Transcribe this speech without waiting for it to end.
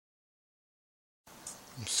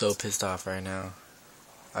I'm so pissed off right now.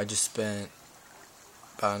 I just spent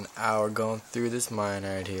about an hour going through this mine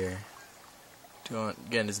right here.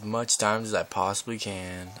 Getting as much diamonds as I possibly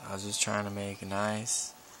can. I was just trying to make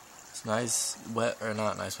nice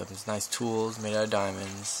tools made out of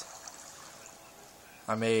diamonds.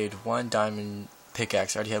 I made one diamond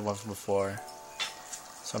pickaxe. I already had one from before.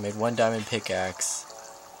 So I made one diamond pickaxe.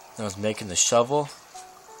 Then I was making the shovel.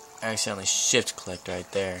 I accidentally shift clicked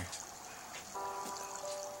right there.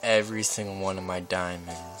 Every single one of my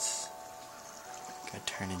diamonds got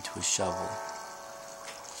turned into a shovel.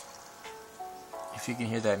 If you can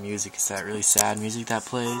hear that music, it's that really sad music that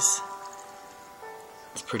plays.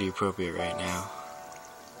 It's pretty appropriate right now.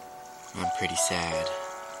 I'm pretty sad.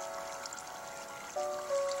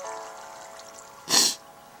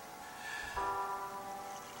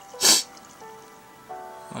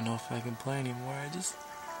 I don't know if I can play anymore. I was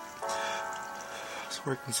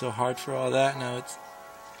working so hard for all that. Now it's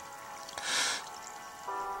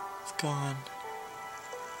gone.